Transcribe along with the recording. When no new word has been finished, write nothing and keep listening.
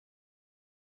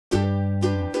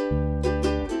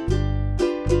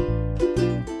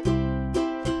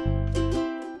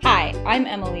I'm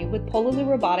Emily with Pololu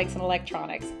Robotics and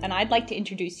Electronics, and I'd like to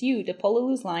introduce you to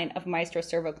Pololu's line of Maestro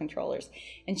Servo controllers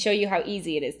and show you how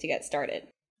easy it is to get started.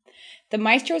 The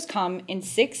Maestros come in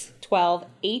 6, 12,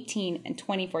 18, and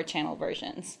 24 channel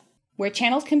versions, where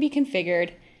channels can be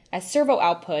configured as servo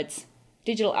outputs,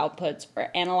 digital outputs,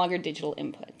 or analog or digital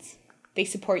inputs. They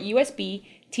support USB,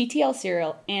 TTL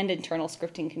serial, and internal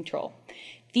scripting control.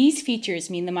 These features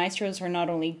mean the Maestros are not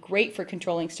only great for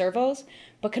controlling servos,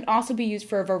 but can also be used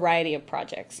for a variety of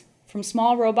projects, from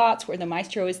small robots where the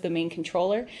Maestro is the main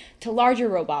controller, to larger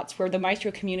robots where the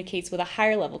Maestro communicates with a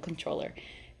higher level controller,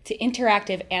 to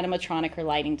interactive animatronic or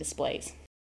lighting displays.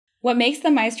 What makes the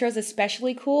Maestros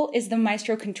especially cool is the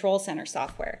Maestro Control Center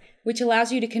software, which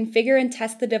allows you to configure and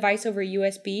test the device over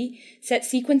USB, set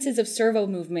sequences of servo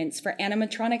movements for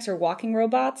animatronics or walking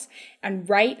robots, and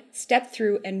write, step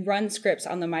through, and run scripts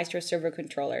on the Maestro Servo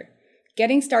controller.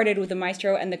 Getting started with the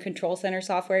Maestro and the Control Center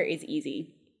software is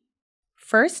easy.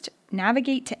 First,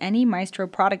 navigate to any Maestro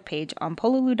product page on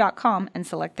pololu.com and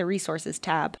select the Resources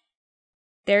tab.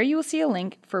 There you will see a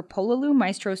link for Pololu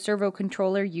Maestro Servo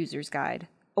Controller User's Guide.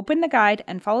 Open the guide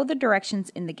and follow the directions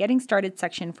in the Getting Started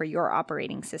section for your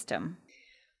operating system.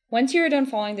 Once you are done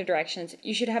following the directions,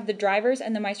 you should have the drivers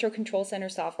and the Maestro Control Center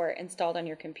software installed on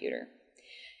your computer.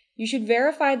 You should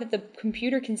verify that the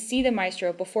computer can see the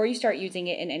Maestro before you start using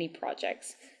it in any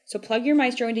projects. So plug your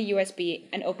Maestro into USB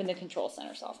and open the Control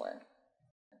Center software.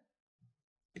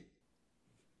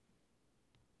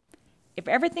 If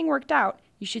everything worked out,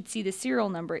 you should see the serial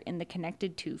number in the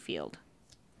Connected To field.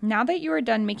 Now that you are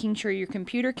done making sure your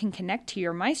computer can connect to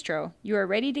your Maestro, you are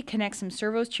ready to connect some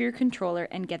servos to your controller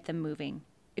and get them moving.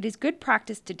 It is good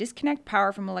practice to disconnect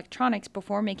power from electronics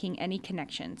before making any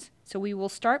connections, so we will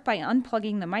start by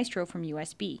unplugging the Maestro from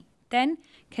USB. Then,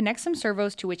 connect some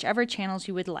servos to whichever channels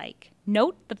you would like.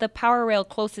 Note that the power rail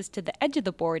closest to the edge of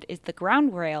the board is the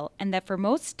ground rail, and that for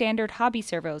most standard hobby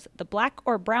servos, the black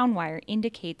or brown wire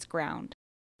indicates ground.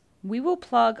 We will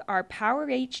plug our Power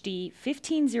HD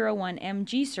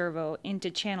 1501MG servo into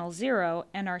channel 0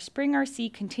 and our Spring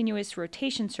RC continuous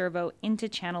rotation servo into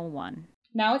channel 1.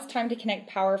 Now it's time to connect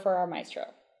power for our Maestro.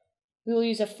 We will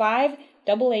use a 5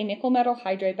 AA nickel metal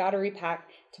hydride battery pack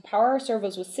to power our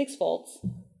servos with 6 volts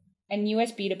and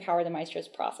USB to power the Maestro's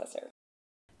processor.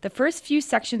 The first few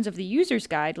sections of the user's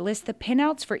guide list the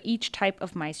pinouts for each type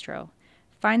of Maestro.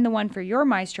 Find the one for your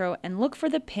Maestro and look for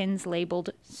the pins labeled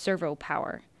Servo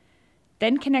Power.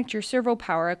 Then connect your servo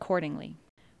power accordingly.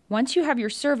 Once you have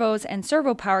your servos and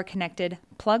servo power connected,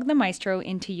 plug the Maestro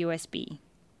into USB.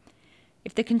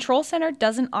 If the Control Center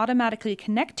doesn't automatically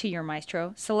connect to your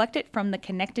Maestro, select it from the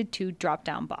Connected To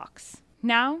drop-down box.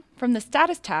 Now, from the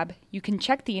Status tab, you can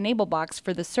check the Enable box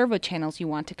for the servo channels you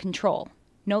want to control.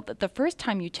 Note that the first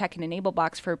time you check an Enable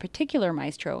box for a particular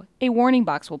Maestro, a warning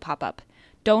box will pop up.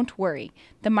 Don't worry,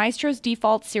 the Maestro's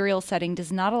default serial setting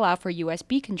does not allow for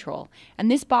USB control, and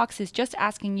this box is just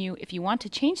asking you if you want to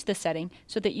change the setting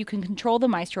so that you can control the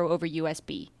Maestro over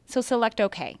USB. So select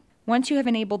OK. Once you have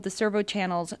enabled the servo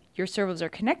channels your servos are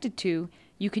connected to,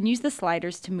 you can use the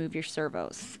sliders to move your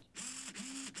servos.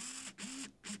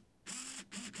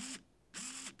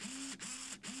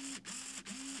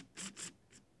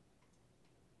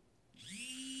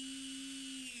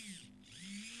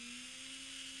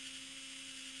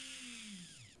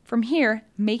 From here,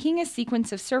 making a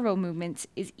sequence of servo movements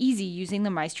is easy using the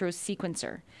Maestro's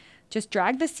sequencer. Just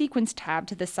drag the Sequence tab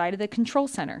to the side of the Control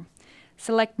Center.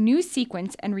 Select New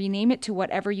Sequence and rename it to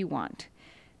whatever you want.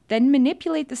 Then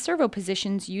manipulate the servo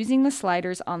positions using the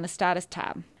sliders on the Status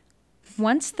tab.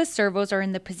 Once the servos are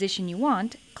in the position you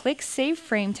want, click Save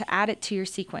Frame to add it to your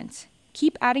sequence.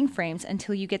 Keep adding frames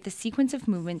until you get the sequence of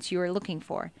movements you are looking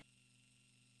for.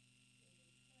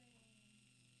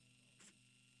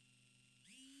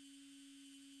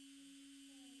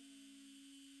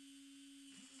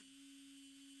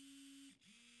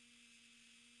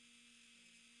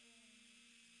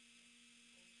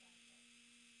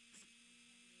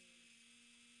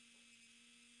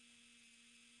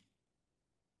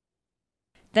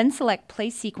 Then select Play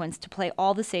Sequence to play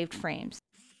all the saved frames.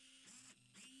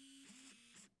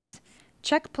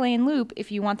 Check Play and Loop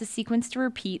if you want the sequence to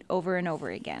repeat over and over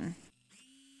again.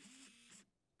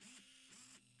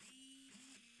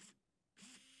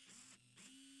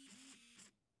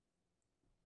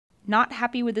 Not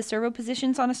happy with the servo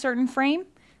positions on a certain frame?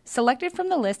 Select it from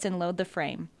the list and load the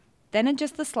frame. Then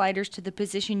adjust the sliders to the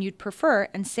position you'd prefer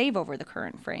and save over the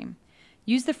current frame.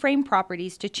 Use the frame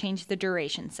properties to change the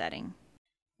duration setting.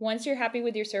 Once you're happy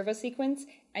with your servo sequence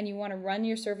and you want to run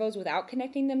your servos without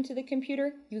connecting them to the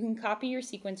computer, you can copy your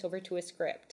sequence over to a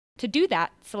script. To do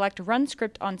that, select Run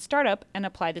Script on Startup and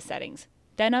apply the settings.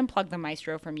 Then unplug the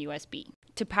Maestro from USB.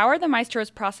 To power the Maestro's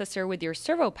processor with your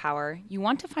servo power, you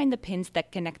want to find the pins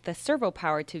that connect the servo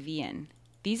power to VIN.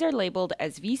 These are labeled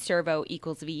as vservo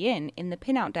equals VIN in the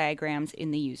pinout diagrams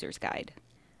in the user's guide.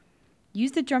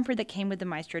 Use the jumper that came with the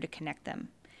Maestro to connect them.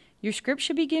 Your script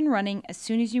should begin running as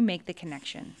soon as you make the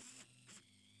connection.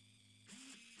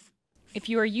 If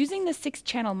you are using the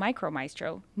 6-channel Micro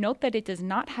Maestro, note that it does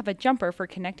not have a jumper for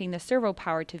connecting the servo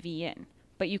power to VIN,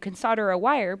 but you can solder a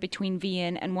wire between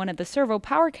VIN and one of the servo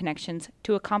power connections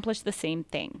to accomplish the same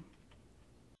thing.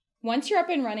 Once you're up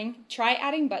and running, try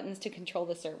adding buttons to control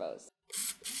the servos,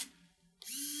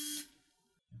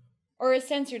 or a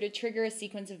sensor to trigger a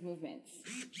sequence of movements.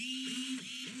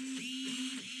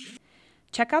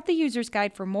 Check out the user's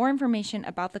guide for more information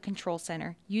about the control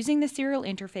center, using the serial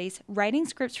interface, writing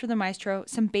scripts for the Maestro,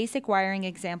 some basic wiring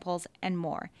examples, and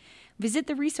more. Visit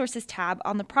the Resources tab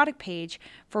on the product page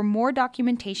for more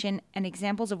documentation and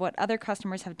examples of what other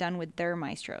customers have done with their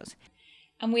Maestros.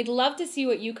 And we'd love to see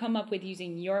what you come up with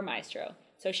using your Maestro.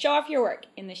 So show off your work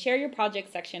in the Share Your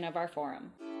Project section of our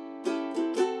forum.